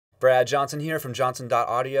Brad Johnson here from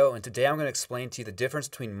johnson.audio, and today I'm going to explain to you the difference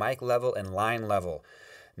between mic level and line level.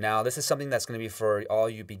 Now, this is something that's going to be for all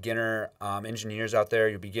you beginner engineers out there,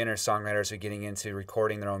 your beginner songwriters who are getting into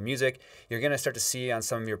recording their own music. You're going to start to see on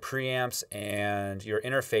some of your preamps and your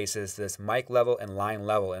interfaces this mic level and line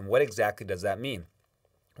level. And what exactly does that mean?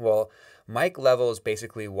 Well, mic level is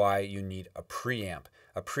basically why you need a preamp.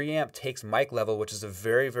 A preamp takes mic level, which is a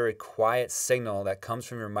very, very quiet signal that comes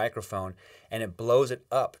from your microphone, and it blows it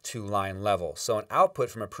up to line level. So an output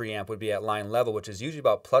from a preamp would be at line level, which is usually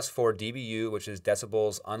about +4 dBu, which is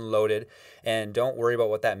decibels unloaded. And don't worry about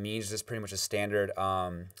what that means. This is pretty much a standard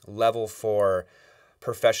level for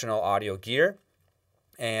professional audio gear.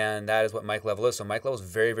 And that is what mic level is. So mic level is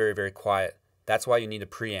very, very, very quiet. That's why you need a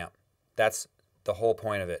preamp. That's the whole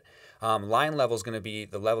point of it. Line level is going to be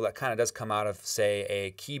the level that kind of does come out of, say, a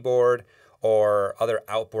keyboard or other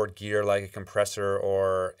outboard gear like a compressor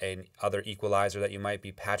or an other equalizer that you might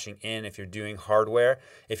be patching in if you're doing hardware.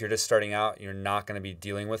 If you're just starting out, you're not going to be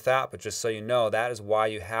dealing with that. But just so you know, that is why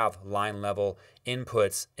you have line level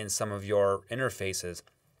inputs in some of your interfaces.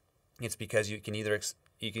 It's because you can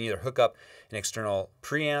either hook up an external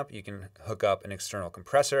preamp, you can hook up an external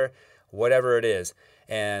compressor, whatever it is.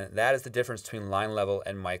 And that is the difference between line level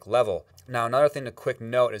and mic level. Now, another thing to quick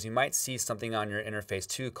note is you might see something on your interface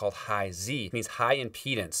too called high Z. It means high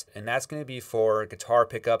impedance, and that's going to be for guitar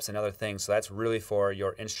pickups and other things. So that's really for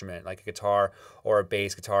your instrument, like a guitar or a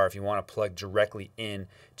bass guitar, if you want to plug directly in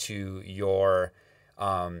to your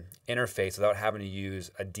interface without having to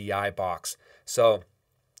use a DI box. So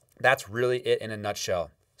that's really it in a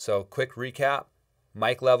nutshell. So quick recap,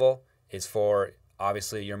 mic level is for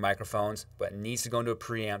obviously your microphones, but it needs to go into a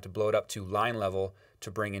preamp to blow it up to line level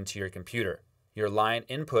to bring into your computer. Your line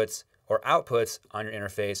inputs or outputs on your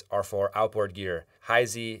interface are for outboard gear. High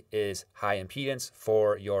Z is high impedance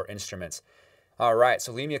for your instruments. All right,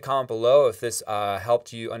 so leave me a comment below if this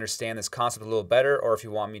helped you understand this concept a little better, or if you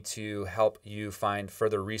want me to help you find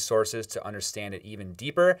further resources to understand it even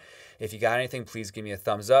deeper. If you got anything, please give me a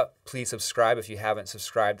thumbs up. Please subscribe if you haven't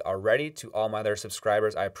subscribed already. To all my other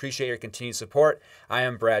subscribers, I appreciate your continued support. I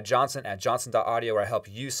am Brad Johnson at johnson.audio, where I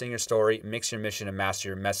help you sing your story, mix your mission, and master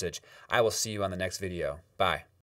your message. I will see you on the next video. Bye.